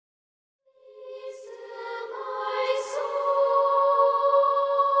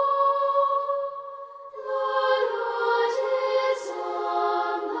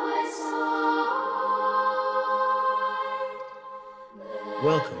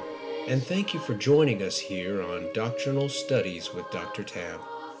Welcome, and thank you for joining us here on Doctrinal Studies with Dr. Tab.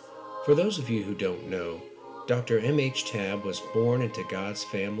 For those of you who don't know, Dr. M.H. Tab was born into God's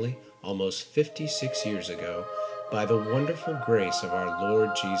family almost 56 years ago by the wonderful grace of our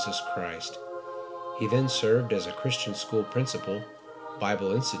Lord Jesus Christ. He then served as a Christian school principal,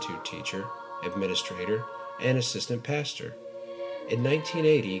 Bible Institute teacher, administrator, and assistant pastor. In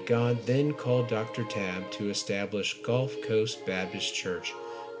 1980, God then called Dr. Tab to establish Gulf Coast Baptist Church,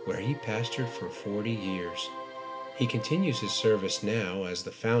 where he pastored for 40 years. He continues his service now as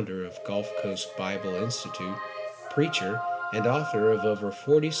the founder of Gulf Coast Bible Institute, preacher, and author of over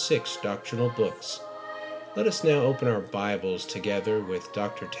 46 doctrinal books. Let us now open our Bibles together with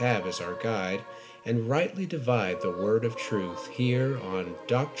Dr. Tab as our guide and rightly divide the word of truth here on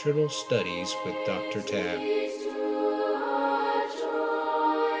Doctrinal Studies with Dr. Tab.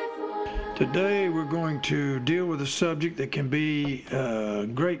 Today we're going to deal with a subject that can be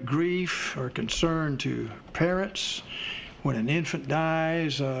great grief or concern to parents when an infant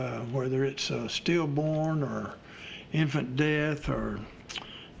dies, whether it's stillborn or infant death, or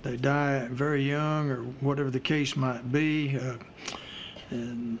they die very young, or whatever the case might be.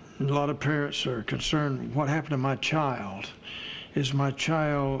 And a lot of parents are concerned, what happened to my child? Is my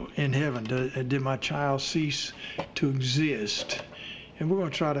child in heaven? Did my child cease to exist? And we're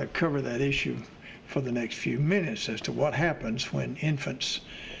going to try to cover that issue for the next few minutes as to what happens when infants,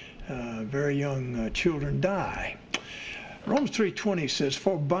 very young children die. Romans 3:20 says,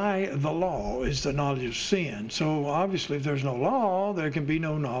 "For by the law is the knowledge of sin." So obviously if there's no law, there can be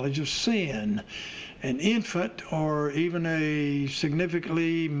no knowledge of sin. An infant or even a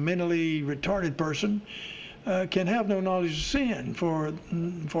significantly mentally retarded person can have no knowledge of sin,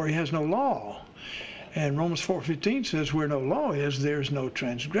 for he has no law. And Romans 4:15 says, where no law is, there's no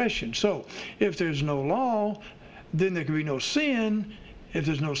transgression. So if there's no law, then there can be no sin. If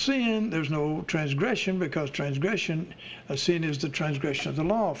there's no sin, there's no transgression, because sin is the transgression of the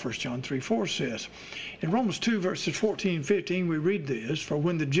law, 1 John 3:4 says. In Romans 2, verses 14 and 15, we read this, "For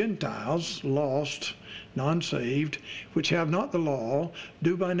when the Gentiles, lost, non-saved, which have not the law,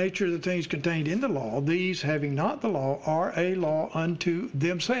 do by nature the things contained in the law, these, having not the law, are a law unto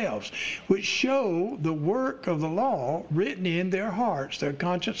themselves, which show the work of the law written in their hearts, their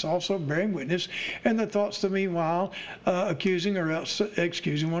conscience also bearing witness, and the thoughts the meanwhile accusing or else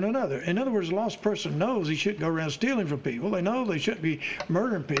excusing one another." In other words, a lost person knows he shouldn't go around stealing from people. They know they shouldn't be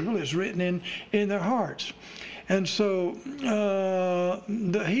murdering people. It's written in their hearts. And so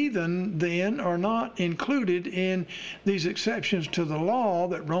the heathen then are not included in these exceptions to the law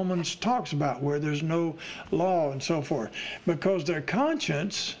that Romans talks about, where there's no law and so forth, because their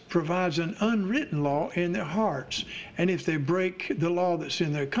conscience provides an unwritten law in their hearts. And if they break the law that's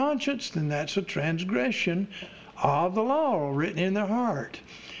in their conscience, then that's a transgression of the law written in their heart.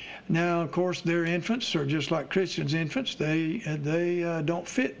 Now, of course, their infants are just like Christians' infants. They don't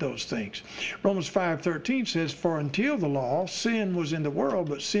fit those things. Romans 5:13 says, "For until the law, sin was in the world,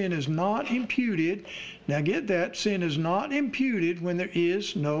 but sin is not imputed." Now get that, sin is not imputed when there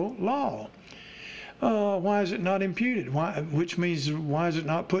is no law. Why is it not imputed? Which means, why is it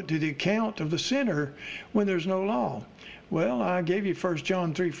not put to the account of the sinner when there's no law? Well, I gave you 1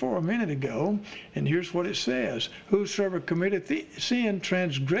 John 3:4 a minute ago, and here's what it says. "Whosoever committeth sin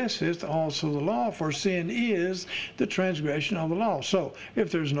transgresseth also the law, for sin is the transgression of the law." So, if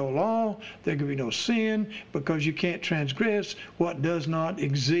there's no law, there can be no sin, because you can't transgress what does not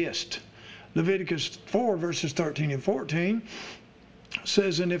exist. Leviticus 4, verses 13 and 14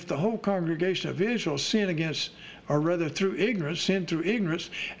 says, "And if the whole congregation of Israel sin against, or rather sin through ignorance,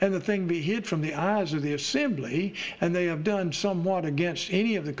 and the thing be hid from the eyes of the assembly, and they have done somewhat against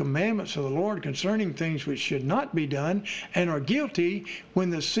any of the commandments of the Lord concerning things which should not be done, and are guilty, when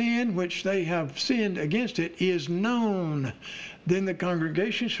the sin which they have sinned against it is known, then the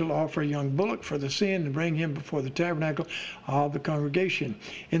congregation shall offer a young bullock for the sin and bring him before the tabernacle of the congregation."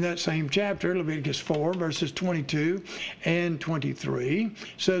 In that same chapter, Leviticus 4, verses 22 and 23,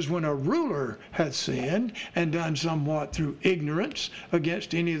 says, "When a ruler hath sinned and done somewhat through ignorance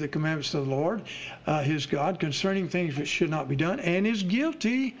against any of the commandments of the Lord his God concerning things which should not be done, and is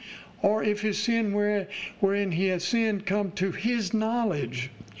guilty, or if his sin wherein he hath sinned come to his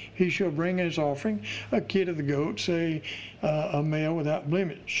knowledge, he shall bring in his offering a kid of the goats, a male without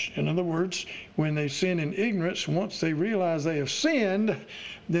blemish." In other words, when they sin in ignorance, once they realize they have sinned,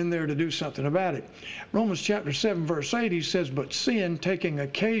 then they're to do something about it. Romans chapter 7, verse 8, he says, "But sin, taking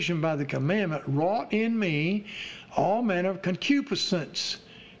occasion by the commandment, wrought in me all manner of concupiscence.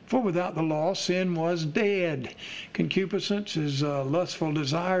 For without the law, sin was dead." Concupiscence is lustful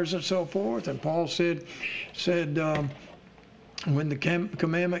desires and so forth. And Paul said When the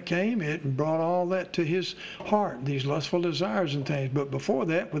commandment came, it brought all that to his heart, these lustful desires and things. But before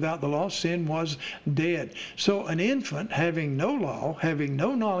that, without the law, sin was dead. So an infant, having no law, having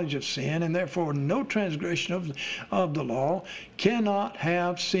no knowledge of sin, and therefore no transgression of the law, cannot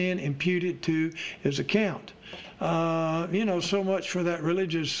have sin imputed to his account. So much for that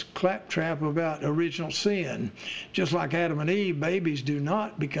religious claptrap about original sin. Just like Adam and Eve, babies do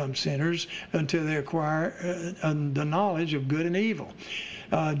not become sinners until they acquire the knowledge of good and evil.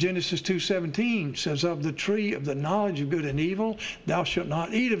 Genesis 2:17 says, "Of the tree of the knowledge of good and evil, thou shalt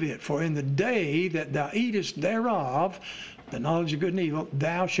not eat of it, for in the day that thou eatest thereof, the knowledge of good and evil,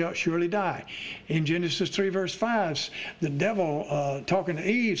 thou shalt surely die." In Genesis 3 verse 5, the devil talking to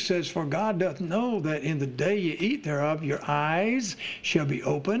Eve says, "For God doth know that in the day you eat thereof, your eyes shall be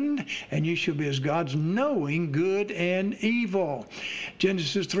opened, and you shall be as gods, knowing good and evil."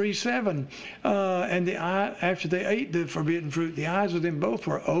 Genesis 3:7, and after they ate the forbidden fruit, the eyes of them both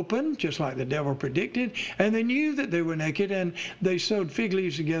were opened, just like the devil predicted, and they knew that they were naked, and they sewed fig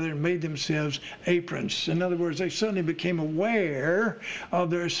leaves together and made themselves aprons. In other words, they suddenly became aware of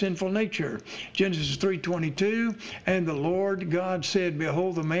their sinful nature. Genesis 3:22, "And the Lord God said,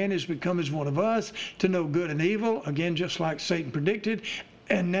 Behold, the man is become as one of us, to know good and evil," again just like Satan predicted.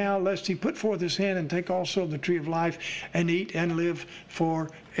 "And now lest he put forth his hand and take also the tree of life and eat and live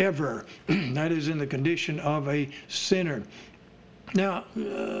forever." That is in the condition of a sinner. Now,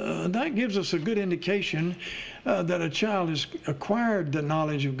 that gives us a good indication that a child has acquired the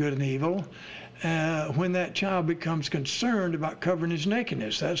knowledge of good and evil when that child becomes concerned about covering his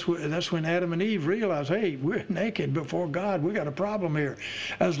nakedness. That's when Adam and Eve realized, hey, we're naked before God. We got a problem here.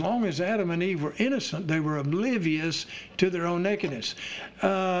 As long as Adam and Eve were innocent, they were oblivious to their own nakedness.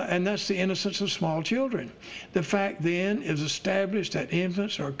 And that's the innocence of small children. The fact then is established that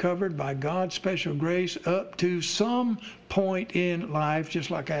infants are covered by God's special grace up to some point in life,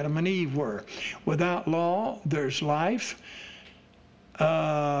 just like Adam and Eve were. Without law, there's life.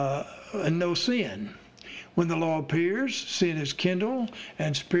 And no sin. When the law appears, sin is kindled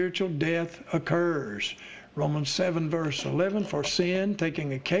and spiritual death occurs. Romans 7 verse 11, "For sin,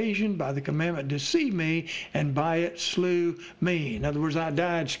 taking occasion by the commandment, deceived me, and by it slew me." In other words, I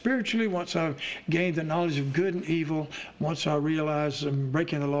died spiritually once I gained the knowledge of good and evil, once I realized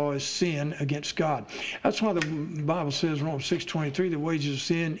breaking the law is sin against God. That's why the Bible says in Romans 6:23, the wages of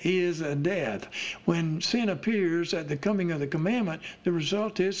sin is death. When sin appears at the coming of the commandment, the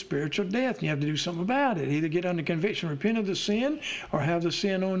result is spiritual death. And you have to do something about it. Either get under conviction, repent of the sin, or have the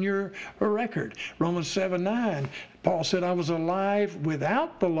sin on your record. Romans 7:9, Paul said, "I was alive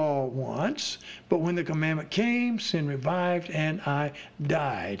without the law once, but when the commandment came, sin revived and I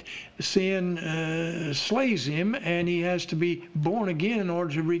died." Sin slays him, and he has to be born again in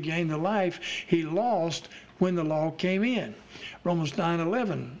order to regain the life he lost when the law came in. Romans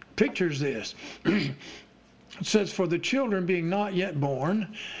 9:11 pictures this. It says, "For the children being not yet born,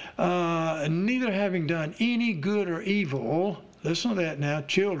 neither having done any good or evil," listen to that now,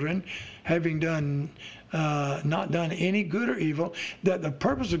 children having not done any good or evil, "that the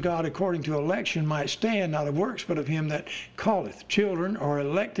purpose of God according to election might stand, not of works, but of him that calleth." Children are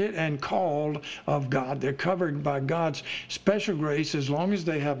elected and called of God. They're covered by God's special grace as long as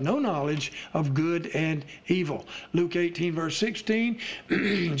they have no knowledge of good and evil. Luke 18 verse 16,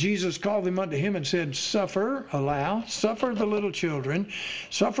 Jesus called them unto him and said, suffer the little children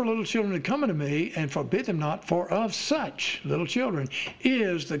to come unto me, and forbid them not, for of such little children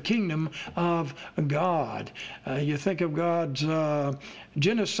is the kingdom of God. You think of God's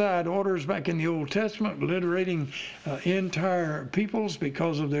genocide orders back in the Old Testament, obliterating entire peoples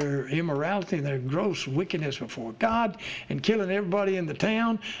because of their immorality and their gross wickedness before God, and killing everybody in the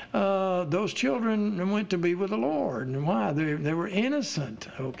town. Those children went to be with the Lord. And why? They were innocent,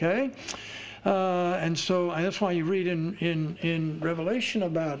 okay? And that's why you read in Revelation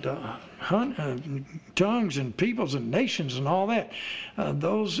about tongues and peoples and nations and all that.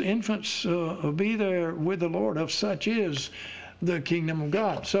 Those infants will be there with the Lord. Of such is the kingdom of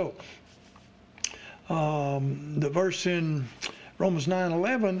God. So the verse in Romans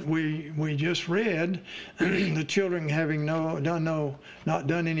 9:11 we just read, the children having not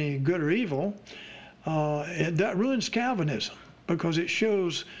done any good or evil, that ruins Calvinism, because it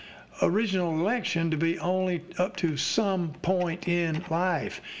shows original election to be only up to some point in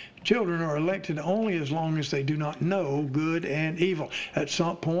life. Children are elected only as long as they do not know good and evil. At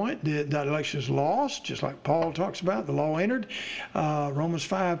some point, that election is lost, just like Paul talks about, the law entered. Romans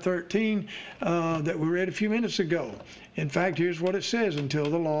 5:13 that we read a few minutes ago. In fact, here's what it says: until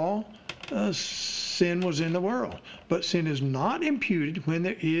the law, sin was in the world, but sin is not imputed when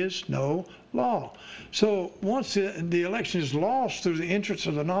there is no law. So once the election is lost through the entrance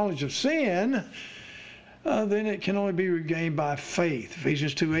of the knowledge of sin, then it can only be regained by faith.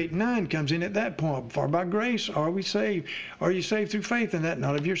 Ephesians 2:8-9 comes in at that point. For by grace are we saved. Are you saved through faith in that?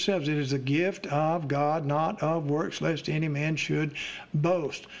 Not of yourselves. It is a gift of God, not of works, lest any man should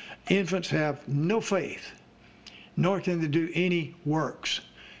boast. Infants have no faith, nor can they do any works.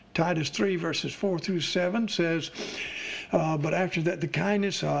 Titus 3 verses 4-7 says, but after that the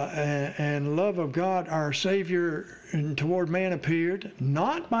kindness and love of God our Savior toward man appeared,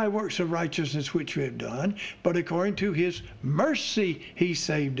 not by works of righteousness which we have done, but according to his mercy he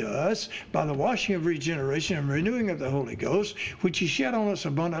saved us by the washing of regeneration and renewing of the Holy Ghost, which he shed on us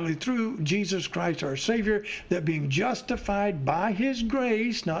abundantly through Jesus Christ our Savior, that being justified by his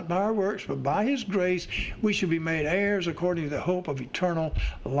grace, not by our works, but by his grace, we should be made heirs according to the hope of eternal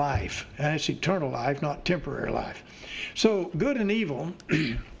life. And it's eternal life, not temporary life. So good and evil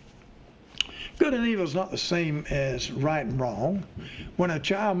good and evil is not the same as right and wrong. When a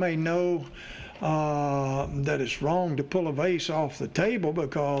child may know that it's wrong to pull a vase off the table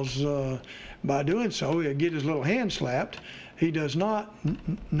because by doing so he'll get his little hand slapped, he does not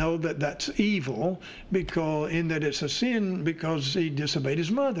know that that's evil, because in that it's a sin because he disobeyed his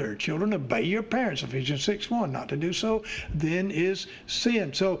mother. Children, obey your parents. Ephesians 6:1. Not to do so then is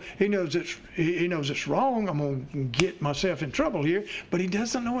sin. So he knows it's wrong. I'm going to get myself in trouble here, but he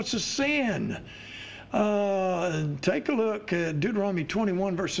doesn't know it's a sin. Take a look at Deuteronomy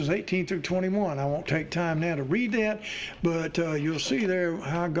 21 verses 18-21. I won't take time now to read that, but you'll see there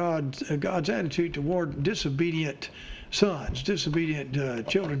how God's attitude toward disobedient sons, disobedient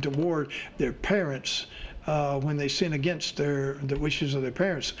children toward their parents when they sin against the wishes of their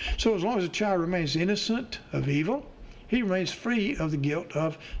parents. So as long as a child remains innocent of evil, he remains free of the guilt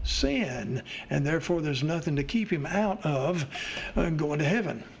of sin, and therefore there's nothing to keep him out of going to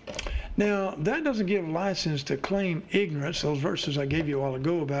heaven. Now, that doesn't give license to claim ignorance. Those verses I gave you a while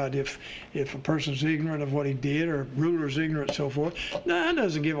ago about if a person's ignorant of what he did, or ruler's ignorant, and so forth, that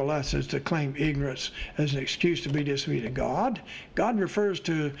doesn't give a license to claim ignorance as an excuse to be disobedient to God. God refers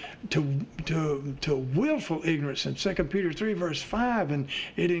to willful ignorance in 2 Peter 3 verse 5, and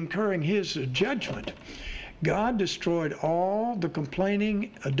it incurring his judgment. God destroyed all the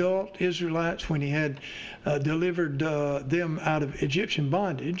complaining adult Israelites when he had delivered them out of Egyptian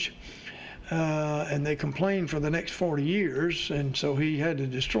bondage. And they complained for the next 40 years, and so he had to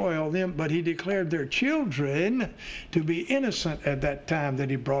destroy all them, but he declared their children to be innocent at that time that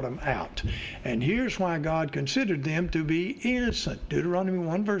he brought them out. And here's why God considered them to be innocent. Deuteronomy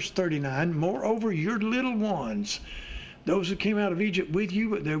 1 verse 39, moreover your little ones, those who came out of Egypt with you,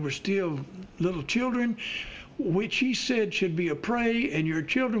 but they were still little children, which he said should be a prey, and your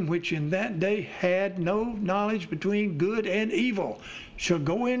children which in that day had no knowledge between good and evil shall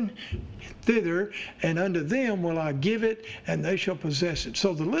go in thither, and unto them will I give it, and they shall possess it.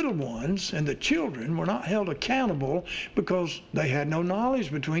 So the little ones and the children were not held accountable because they had no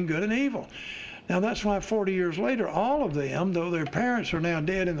knowledge between good and evil. Now that's why 40 years later, all of them, though their parents are now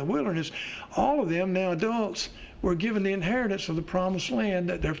dead in the wilderness, all of them, now adults, were given the inheritance of the promised land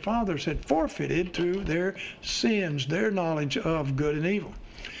that their fathers had forfeited through their sins, their knowledge of good and evil.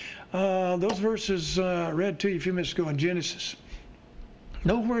 Those verses I read to you a few minutes ago in Genesis.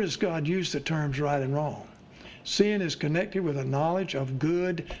 Nowhere does God use the terms right and wrong. Sin is connected with a knowledge of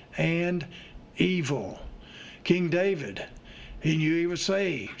good and evil. King David, he knew he was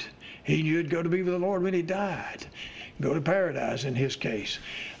saved. He knew he'd go to be with the Lord when he died. Go to paradise in his case.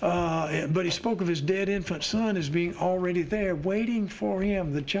 But he spoke of his dead infant son as being already there, waiting for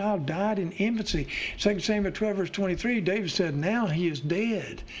him. The child died in infancy. 2 Samuel 12 verse 23, David said, now he is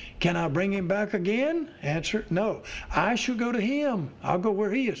dead. Can I bring him back again? Answer, no. I shall go to him. I'll go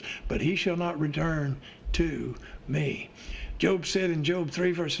where he is, but he shall not return to me. Job said in Job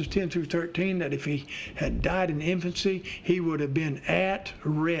 3 verses 10-13 that if he had died in infancy, he would have been at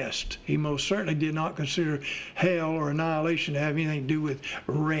rest. He most certainly did not consider hell or annihilation to have anything to do with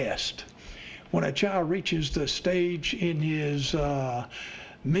rest. When a child reaches the stage in his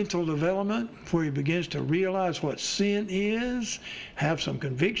mental development where he begins to realize what sin is, have some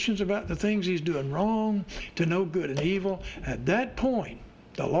convictions about the things he's doing wrong, to know good and evil, at that point,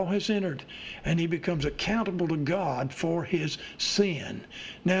 the law has entered, and he becomes accountable to God for his sin.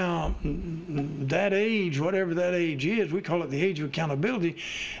 Now, that age, whatever that age is, we call it the age of accountability,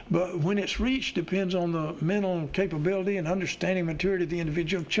 but when it's reached depends on the mental capability and understanding maturity of the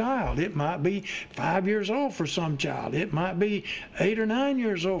individual child. It might be 5 years old for some child. It might be 8 or 9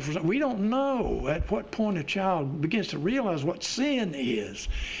 years old for some. We don't know at what point a child begins to realize what sin is.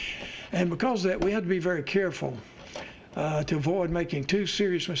 And because of that, we have to be very careful to avoid making two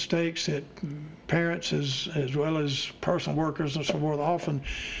serious mistakes that parents as well as personal workers and so forth often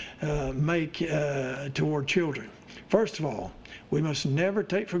make toward children. First of all, we must never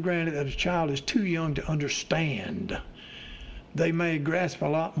take for granted that a child is too young to understand. They may grasp a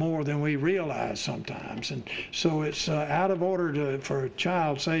lot more than we realize sometimes, and so it's out of order for a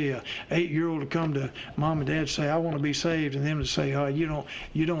child, say an 8-year-old, to come to mom and dad, say, "I want to be saved," and them to say, "Oh, you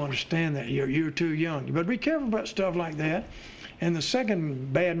don't understand that. You're too young." But be careful about stuff like that. And the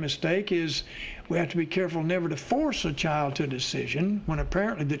second bad mistake is we have to be careful never to force a child to a decision when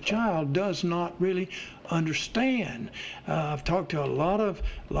apparently the child does not really understand. I've talked to a lot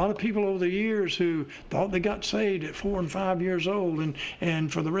of people over the years who thought they got saved at 4 and 5 years old,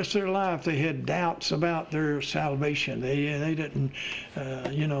 and for the rest of their life they had doubts about their salvation. They didn't,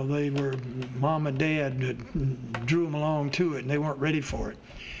 they were, mom and dad drew them along to it, and they weren't ready for it.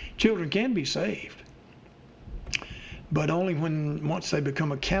 Children can be saved, but only once they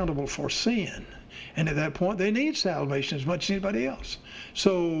become accountable for sin. And at that point, they need salvation as much as anybody else.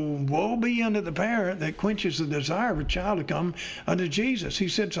 So woe be unto the parent that quenches the desire of a child to come unto Jesus. He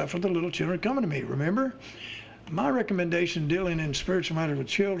said, "Suffer the little children to come unto me." Remember? My recommendation dealing in spiritual matters with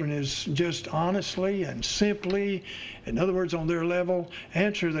children is just honestly and simply, in other words, on their level,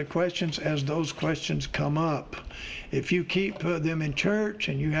 answer the questions as those questions come up. If you keep them in church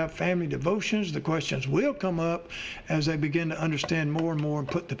and you have family devotions, the questions will come up as they begin to understand more and more and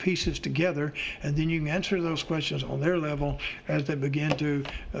put the pieces together, and then you can answer those questions on their level as they begin to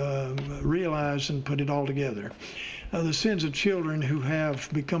realize and put it all together. The sins of children who have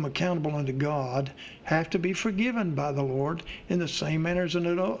become accountable unto God have to be forgiven by the Lord in the same manner as an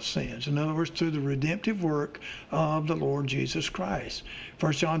adult sins. In other words, through the redemptive work of the Lord Jesus Christ.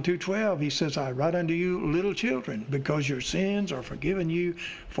 1 John 2:12, he says, "I write unto you, little children, because your sins are forgiven you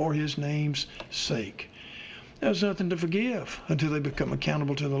for his name's sake." There's nothing to forgive until they become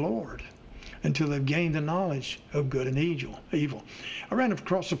accountable to the Lord, until they've gained the knowledge of good and evil. I ran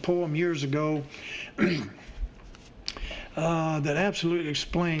across a poem years ago that absolutely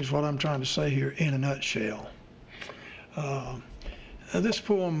explains what I'm trying to say here in a nutshell. This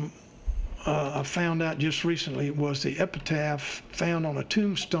poem I found out just recently was the epitaph found on a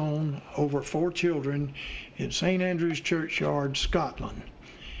tombstone over 4 children in St. Andrew's Churchyard, Scotland.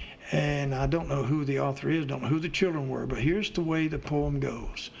 And I don't know who the author is, don't know who the children were, but here's the way the poem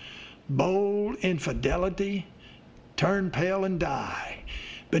goes. "Bold infidelity, turn pale and die.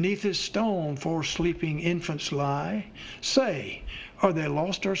 Beneath this stone 4 sleeping infants lie. Say, are they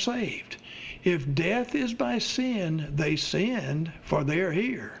lost or saved? If death is by sin, they sinned, for they are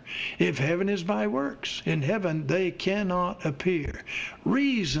here. If heaven is by works, in heaven they cannot appear.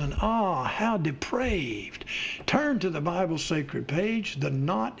 Reason, how depraved. Turn to the Bible's sacred page. The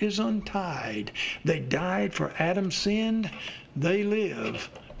knot is untied. They died for Adam sinned. They live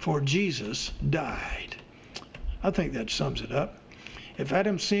for Jesus died." I think that sums it up. If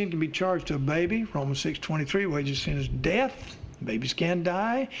Adam's sin can be charged to a baby, Romans 6:23, wages of sin is death, babies can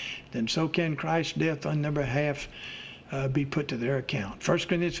die, then so can Christ's death on their behalf be put to their account. 1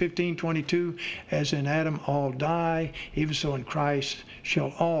 Corinthians 15:22, "As in Adam all die, even so in Christ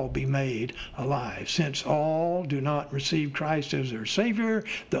shall all be made alive." Since all do not receive Christ as their Savior,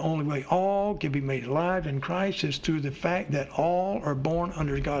 the only way all can be made alive in Christ is through the fact that all are born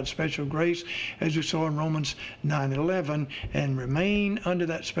under God's special grace, as we saw in Romans 9:11, and remain under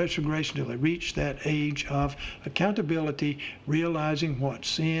that special grace until they reach that age of accountability, realizing what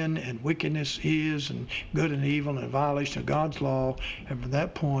sin and wickedness is, and good and evil, and violation of God's law, and from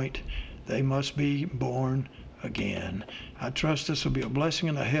that point they must be born again. I trust this will be a blessing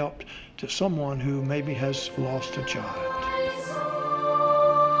and a help to someone who maybe has lost a child.